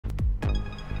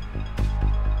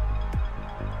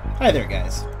Hi there,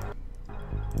 guys.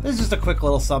 This is just a quick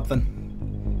little something.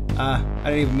 I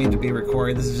didn't even mean to be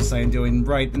recording. This is just something I'm doing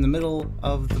right in the middle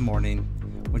of the morning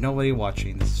with nobody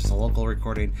watching. This is just a local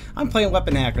recording. I'm playing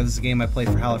Weapon Hacker. This is a game I played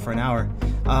for Halo for an hour.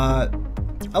 I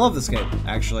love this game,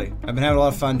 actually. I've been having a lot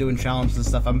of fun doing challenges and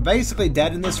stuff. I'm basically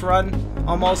dead in this run,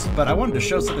 almost, but I wanted to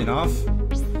show something off.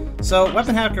 So,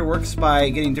 Weapon Hacker works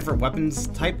by getting different weapons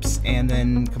types and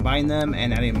then combining them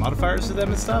and adding modifiers to them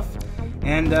and stuff.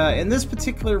 And in this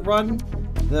particular run,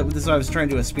 this is what I was trying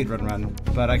to do a speedrun run,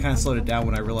 but I kind of slowed it down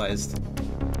when I realized.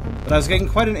 But I was getting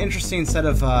quite an interesting set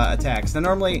of attacks. Now,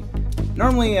 normally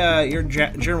your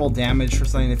general damage for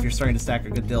something, if you're starting to stack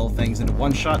a good deal of things into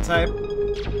one-shot type,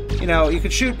 you know, you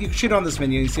could shoot on this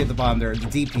menu. You see at the bottom there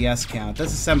the DPS count.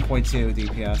 That's a 7.2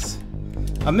 DPS.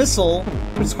 A missile,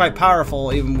 which is quite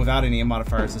powerful even without any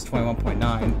modifiers, is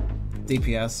 21.9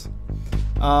 DPS.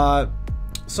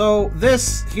 So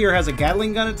this here has a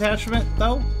Gatling gun attachment,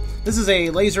 though. This is a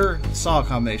laser saw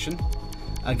combination.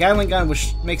 A Gatling gun,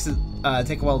 which makes it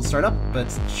take a while to start up,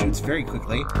 but shoots very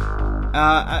quickly.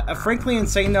 A frankly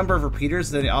insane number of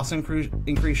repeaters that also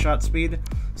increase shot speed.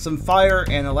 Some fire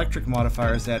and electric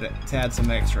modifiers to add some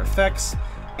extra effects.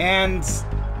 And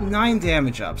 9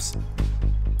 damage ups.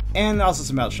 And also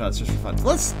some outshots just for fun. So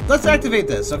let's activate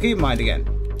this. So keep in mind again.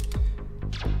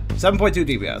 7.2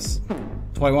 DPS.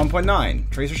 21.9.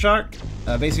 Tracer shot.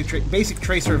 Basic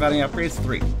tracer without any upgrades,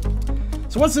 3.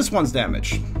 So what's this one's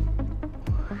damage?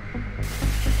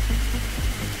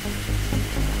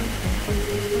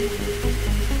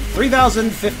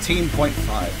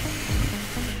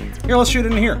 $3,015.5. Here, let's shoot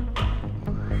in here.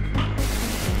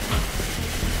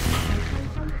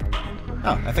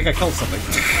 Oh, I think I killed something.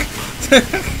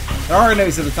 There are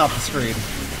enemies at the top of the screen.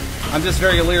 I'm just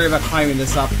very leery about climbing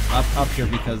this up here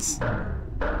because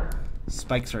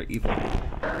spikes are evil.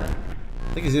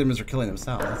 I think his enemies are killing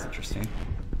themselves. That's interesting.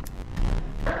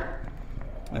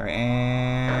 Alright,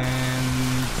 and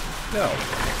go.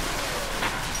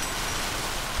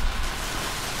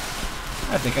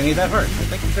 I think I need that heart.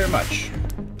 Thank you very much.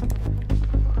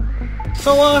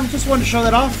 So, just wanted to show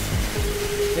that off.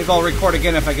 Maybe I'll record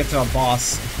again if I get to a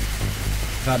boss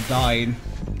without dying.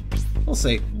 We'll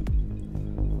see.